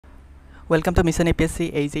Welcome to Mission APSC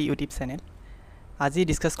APSC YouTube channel. আজি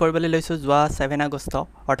discuss কৰিবলৈ লৈছো যোৱা 7 আগষ্ট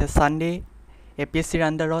অৰ্থাৎ সানডে APSC ৰ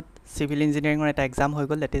আন্ডাৰত সিভিল ইঞ্জিনিয়াৰিংৰ এটা এক্সাম হৈ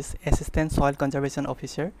গল that is assistant soil conservation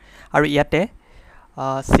officer আৰু ইয়াতে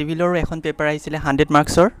সিভিলৰ এখন পেপাৰ আহিছিল 100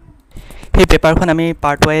 মাৰ্কছৰ সেই পেপাৰখন আমি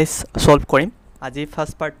পাৰ্ট ওয়াইজ সলভ কৰিম আজি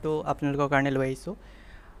ফাৰ্স্ট পাৰ্টটো আপোনালোকৰ কাৰণে লৈ আহিছো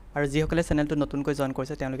আৰু যিসকলে চেনেলটো নতুনকৈ জয়েন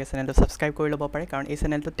কৰিছে তেওঁলোকে চেনেলটো সাবস্ক্ৰাইব কৰি ল'ব পাৰে কাৰণ এই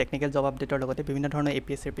চেনেলটো টেকনিক্যাল জব আপডেটৰ লগতে বিভিন্ন ধৰণৰ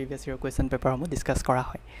APSC previous year question পেপাৰসমূহ discuss কৰা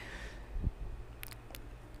হয়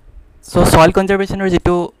So soil conservation or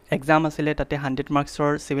jitu exam asile tate 100 marks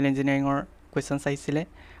or civil engineering or questions aisile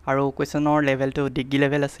aru question or level to degree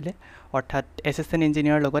level asile orthat assistant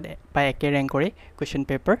engineer logot by ek rank kore question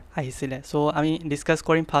paper aisile so ami discuss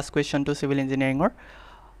korim first question to civil engineering or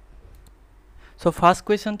so first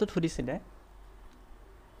question to thudisile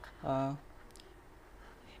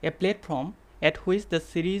a platform at which the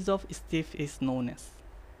series of steps is known as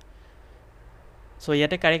so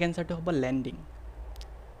yate correct answer to hobo landing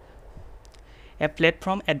a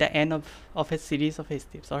platform at the end of a series of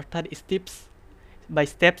steps অর্থাৎ steps by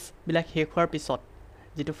steps বিলাক শেষ হোৱাৰ পিছত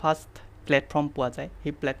যেটো first প্ল্যাটফৰ্ম পোৱা যায়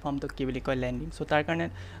এই প্ল্যাটফৰ্মটো কি বুলি কয় ল্যান্ডিং সো তাৰ কাৰণে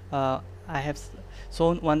I have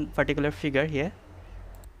shown one particular figure here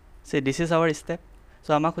so this is our step so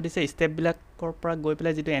আমাক খুদিছে step বিলাকৰ পৰা গৈ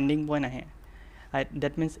পেলাই যেটো এন্ডিং পইণ্ট আহে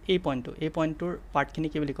that means a point টোৰ পাৰ্ট খিনি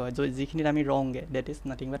কি বুলি কয় যিখিনি আমি ৰং গে that is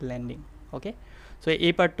nothing but landing okay so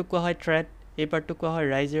এই পাৰ্টটো কোৱা হয় থ্ৰেড এই পাৰ্টটো কোৱা হয়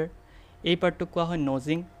ৰাইজাৰ এই পাৰ্টটো কোৱা হয়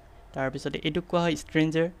নজিং তাৰ পিছতে এটো কোৱা হয়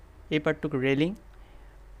স্ট্ৰেঞ্জাৰ এই পাৰ্টটো ৰেলিং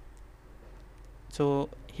সো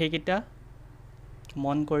হেকিটা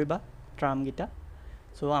মন কৰিবা ট্ৰাম গিটা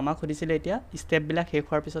সো আমাক খুদিছিলে এতিয়া স্টেপ বিলাক শেষ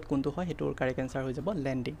হোৱাৰ পিছত কোনটো হয় হেটোৰ কাৰেক্ট আনসাৰ হৈ যাব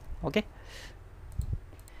landing okay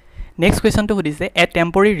Next question to is a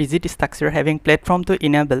temporary rigid structure having platform to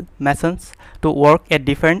enable masons to work at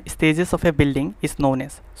different stages of a building is known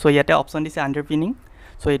as so yate option is underpinning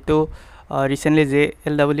so eto recently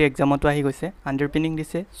JLW exam to ahi goise underpinning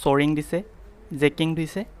dise shoring dise jacking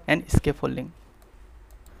dise and scaffolding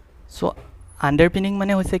so underpinning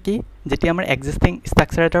mane hoise ki jeti amar existing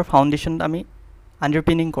structure etar foundation ami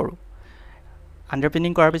underpinning koru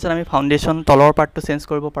underpinning korar pisot ami foundation tolor part to change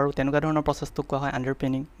koribo paru tenuka dhoroner process to koa hoy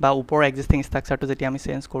underpinning ba upor existing structure to jeti ami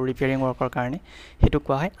change koru repairing worker karone hetu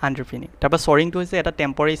koa hoy underpinning tarpa shoring to hoise eta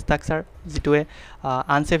temporary structure jitue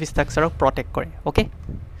unsafe structure ok protect kore okay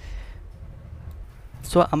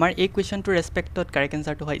so amar ei question to respect to correct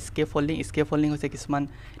answer to hoy scaffolding hoise kisman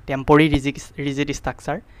temporary rigid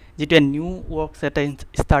structure jitu new works eta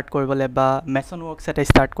start koribole ba mason works eta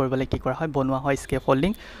start koribole ki kora hoy bonwa hoy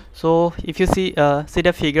scaffolding so if you see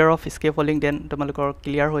the figure of scaffolding then tomalokor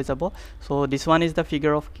clear hoy jabo so this one is the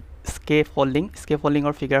figure of scaffolding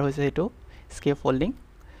or figure hoise etu scaffolding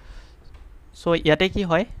so yate ki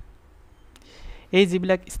hoy ei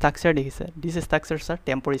jibilak structure dekhise these structures are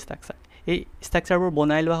temporary structure এই স্ট্ৰাকচাৰবোৰ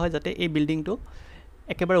বনাই লোৱা হয় যাতে এই বিল্ডিংটো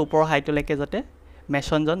একেবাৰে ওপৰ হাইটলৈকে যাতে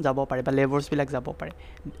মেছনজন যাব পাৰে বা লেবাৰ্স বিলাক যাব পাৰে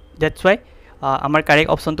দ্যাটস ওয়াই আমাৰ কাৰেক্ট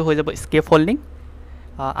অপচনটো হৈ যাব স্কেফোল্ডিং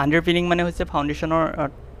আন্ডাৰপিনিং মানে হৈছে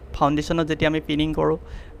ফাউন্ডেশনত যেতি আমি পিনিং কৰো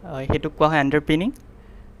হেতু কোৱা হয় আন্ডাৰপিনিং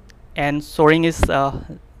and shoring is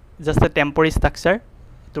just a temporary structure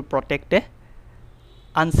to protect a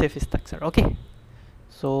unsafe structure okay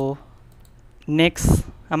so next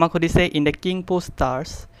আমাক খুদিছে in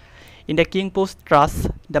the king post truss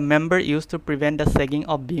the member used to prevent the sagging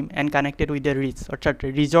of beam and connected with the ridge or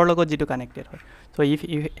ridgeor logot jitu connected hoy so if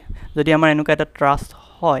jodi amar enuka eta truss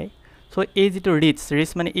hoy so ei jitu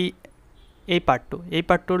ridge mane ei part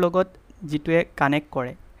to logot jitu connect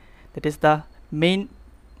kore that is the main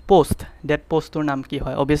post that post tor naam ki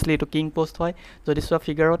hoy obviously to king post hoy jodi so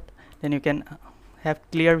figure out then you can have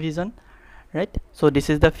clear vision right so this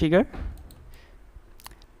is the figure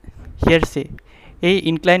here see এই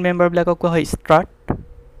incline member বিলাকক কোৱা হয় স্ট্ৰাট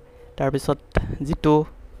তাৰ পিছত জিটো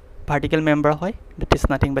vertical member হয় that is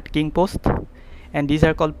nothing but king post and these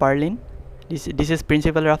are called purlin this is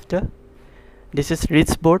principal rafter this is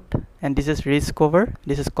ridge board and this is ridge cover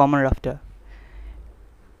this is common rafter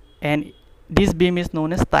and this beam is known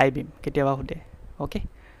as tie beam ketiaba hude okay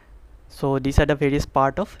so these are the various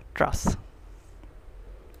part of truss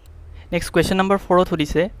Next question number 4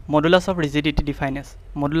 hodise modulus of rigidity defined as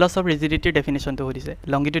modulus of rigidity definition to hodise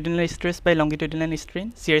longitudinal stress by longitudinal strain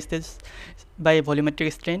shear stress by volumetric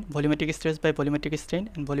strain stress by volumetric strain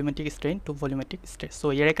and volumetric strain to volumetric stress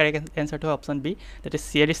so here correct answer to option B that is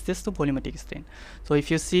shear stress to volumetric strain so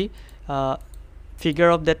if you see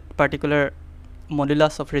figure of that particular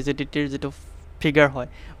modulus of rigidity jitu figure hoy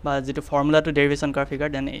ba jitu formula to derivation kar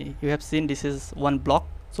figure then you have seen this is one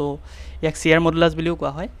block so yak shear modulus biliu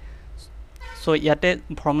koa hoy so yate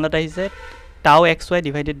formula ta is tau xy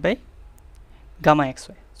divided by gamma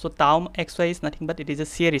xy So tau xy is nothing but it is a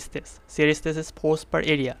shear stress. Shear stress is force per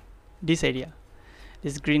area. This area,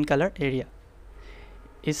 this green color area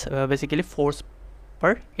is basically force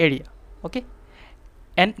per area. Okay,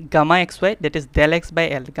 and gamma xy, that is del x by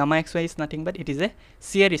L. Gamma xy is nothing but it is a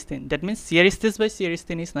shear strain. That means shear stress by shear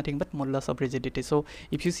strain is nothing but modulus of rigidity. So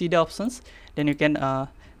if you see the options, then you can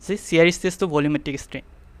say shear stress to volumetric strain.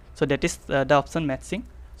 So that is the option matching.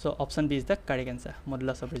 So option B is the correct answer,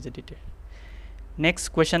 modulus of rigidity. Next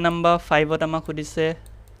question number 5 ot amak khudise,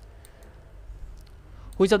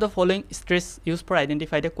 which of the following stress used for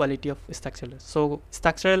identify the quality of structural. So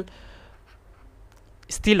structural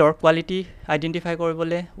steel or quality identify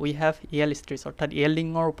koribole we have yield stress orthat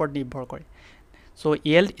yielding or upor nirbhor kore. So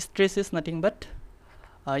yield stress is nothing but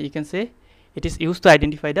you can say it is used to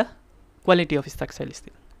identify the quality of structural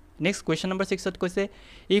steel. Next question number 6 ot koise,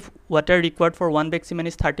 if water required for 1 bag cement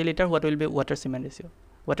is 30 liter, what will be water cement ratio?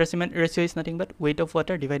 Water cement ratio is nothing but weight of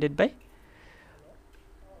water divided by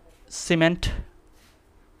cement,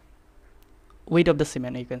 weight of the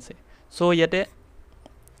cement, you can say. So yete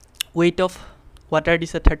weight of water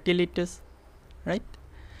is 30 liters, right?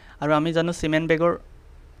 Aru ami jano cement bagor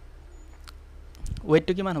weight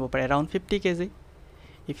to kiman hobo pare, around 50 kg.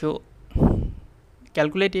 If you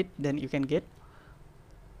calculate it, then you can get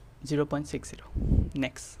 0.60.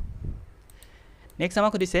 Next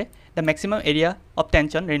amak khudise, the maximum area of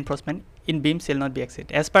tension reinforcement in beam shall not be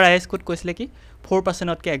exceed. As per IS code koisile ki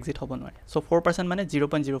 4% otke exit hobo nware. So 4% mane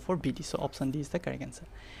 0.04 BD. So option D is the correct answer.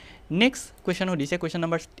 Next question hodise, question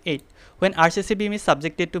number 8. When RCC beam is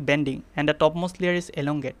subjected to bending and the topmost layer is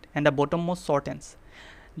elongate and the bottommost shortens,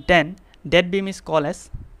 then that beam is called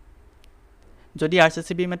as, jodi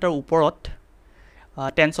RCC beam etar uporot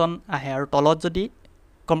tension ahe aru tolot jodi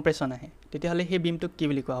compression ahe, তেতিয়াহলে হে বিমটো কি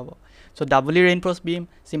বুলি কোৱা হ'ব? So ডাবলি ৰেইনফোৰ্স beam,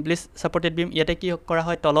 simply supported beam, ইয়াতে কি কৰা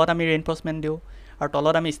হয়, তলত আমি ৰেইনফোৰ্সমেন্ট দিও আৰু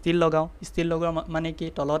তলত আমি ষ্টিল লগাও। ষ্টিল লগোৱা মানে কি,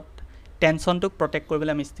 তলত টেনশনটোক প্ৰটেক্ট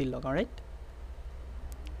কৰিবলৈ আমি ষ্টিল লগাও, ৰাইট?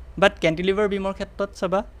 বাট কেন্টিলিভাৰ বিমৰ ক্ষেত্ৰত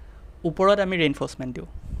চাবা ওপৰত আমি ৰেইনফোৰ্সমেন্ট দিও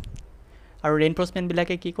আৰু ৰেইনফোৰ্সমেন্ট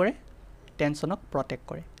বিলাকে কি কৰে, টেনশনক প্ৰটেক্ট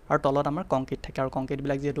কৰে আৰু তলত আমাৰ কংক্ৰিট থাকে আৰু কংক্ৰিট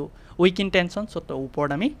বিলাক যেটো উইক ইন টেনশন, সো ওপৰত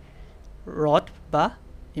আমি ৰড বা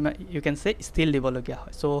you can say steel dibologia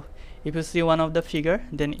hoy. So if you see one of the figure,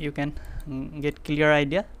 then you can get clear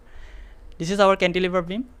idea. This is our cantilever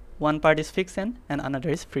beam, one part is fixed end and another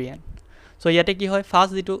is free end. So yate ki hoy,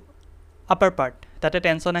 first jitu upper part tate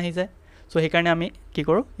tension ahi jay, so he karone ami ki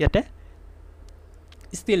koru, yate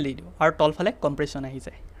steel di diu aru tol phale compression ahi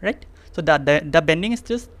jay, right? So the bending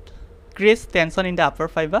stress creates tension in the upper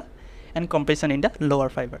fiber and compression in the lower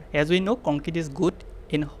fiber. As we know, concrete is good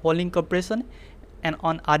in holding compression, and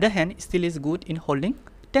on other hand steel is good in holding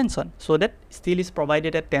tension, so that steel is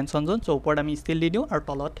provided at tension zone. So upor ami steel di diu aru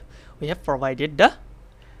tolot we have provided the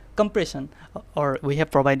compression, or we have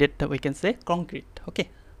provided the, we can say, concrete. Okay,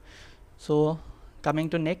 so coming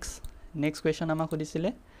to next question amak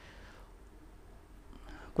hodisile,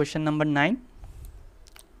 question number 9.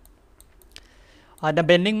 The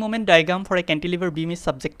bending moment diagram for a cantilever beam is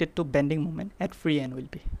subjected to bending moment at free end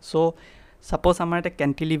will be. So suppose amar eta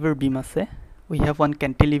cantilever beam ase, we have one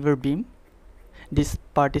cantilever beam, this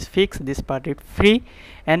part is fixed, this part is free,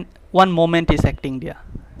 and one moment is acting there,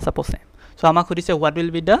 suppose same. So amak hodise what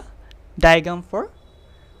will be the diagram for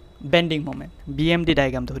bending moment, BMD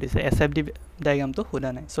diagram to hodise, SFD diagram to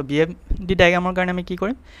hoda nai. So BMD diagram or karone ami ki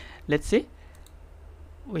korim, let's see,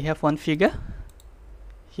 we have one figure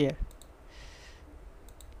here.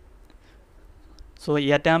 So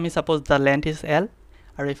yate ami suppose the length is L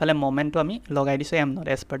আৰু ইফালে মোমেন্টটো আমি লগাই দিছো m not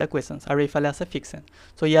as per the questions, আৰু ইফালে আছে ফিক্সন।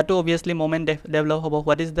 So ইয়াটো obviously moment develop হ'ব।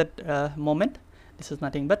 what is that moment? This is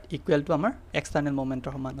nothing but equal to আমাৰ external moment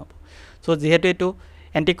ৰ সমান হ'ব। সো যেহেতু এটো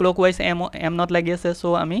anti clockwise m not লাগি আছে, সো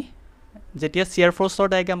আমি যেতিয়া shear force ৰ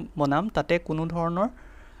ডায়াগ্ৰাম বনাম তাতে কোনো ধৰণৰ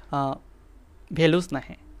values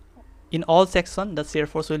নাহে। in all section the shear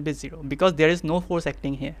force will be 0 because there is no force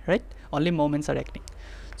acting here, right? Only moments are acting.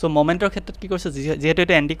 So momentor ক্ষেত্ৰত কি কৰিছে, যেহেতু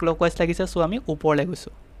এটা এন্টি ক্লকৱাইজ লাগিছে, সো আমি ওপৰলৈ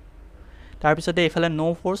গৈছো। তাৰ পিছতে এফালে নো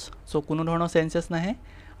ফোৰ্স, সো কোনো ধৰণৰ চেঞ্জেস নাহে,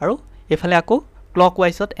 আৰু এফালে আকৌ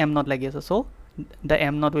ক্লকৱাইজত m নট লাগি আছে, so the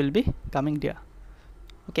m not will be coming there.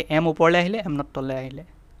 Okay, m ওপৰলৈ আহিলে m not তললৈ আহিলে,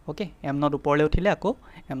 okay, m not ওপৰলৈ উঠিলে আকৌ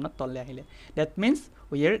m not তললৈ আহিলে, that means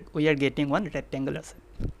we are getting one rectangular shape.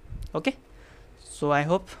 Okay, so I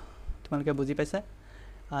hope তোমালোকে বুজি পাইছা।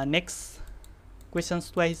 next questions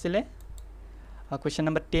to আহিছিলে, question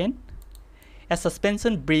number 10. A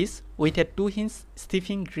suspension bridge with a 2-hinge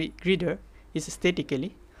stiffing girder is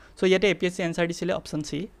statically. So yete APSC answer disile option C,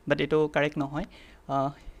 but eto correct nohoy.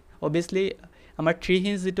 Obviously amar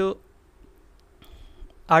 3-hinge jito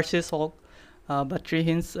arches hok but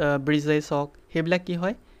 3-hinge bridge is hok, hebla ki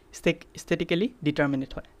hoy statically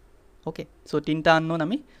determinate হয় okay so তিনটা unknown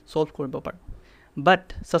আমি solve কৰিব পাৰো but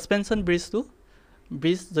suspension bridge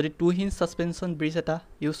যদি 2 hinge suspension bridge এটা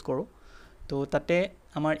use কৰো তো তাতে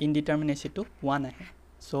আমাৰ indeterminacy টো 1 আহে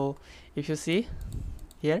so if you see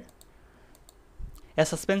here a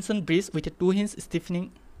suspension bridge with a 2 hinge stiffening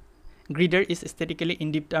girder is statically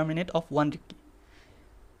indeterminate of 1 degree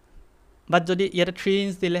but যদি ইয়াতে 3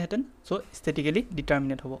 hinge দিলে হেতেন so statically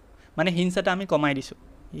determinate হ'ব মানে hinge এটা আমি কমাই দিছো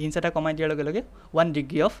hinge এটা কমাই দিয়াৰ লগে লগে 1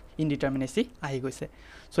 degree of indeterminacy আহি গৈছে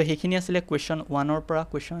so হেখিনি আছিল question 1 ৰ পৰা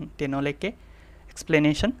question 10 লৈকে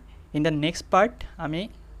explanation in the next part আমি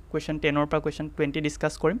question 10 ৰ পৰা question 20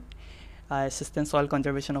 discuss কৰিম assistant soil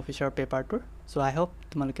conservation officer paper tour so I hope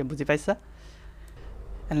তোমালোকে বুজি পাইছা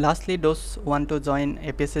and lastly those want to join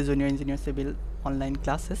APSC junior engineer civil online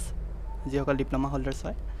classes যিসকল diploma holders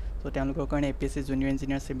হয় so তেওঁলোকৰ কাৰণে APSC junior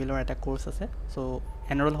engineer civil or এটা course আছে so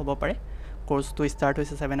enroll হ'ব পাৰে course to start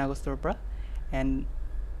হৈছে 7 আগষ্টৰ পৰা and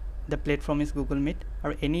the platform is Google Meet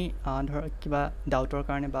or any ধৰ কিবা ডাউটৰ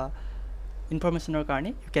কাৰণে বা ইনফৰমেশনৰ কাৰণে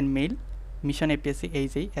you can mail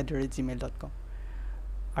missionapscaeje@gmail.com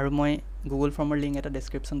আৰু মই Google form link এটা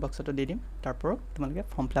description box ত দি দিম তাৰপৰ তোমালোকে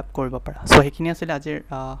form fill up কৰিব পাৰা so হেখিনি আছিল আজিৰ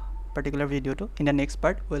particular video to in the next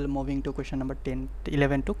part we'll moving to question number 10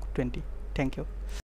 11 to 20 thank you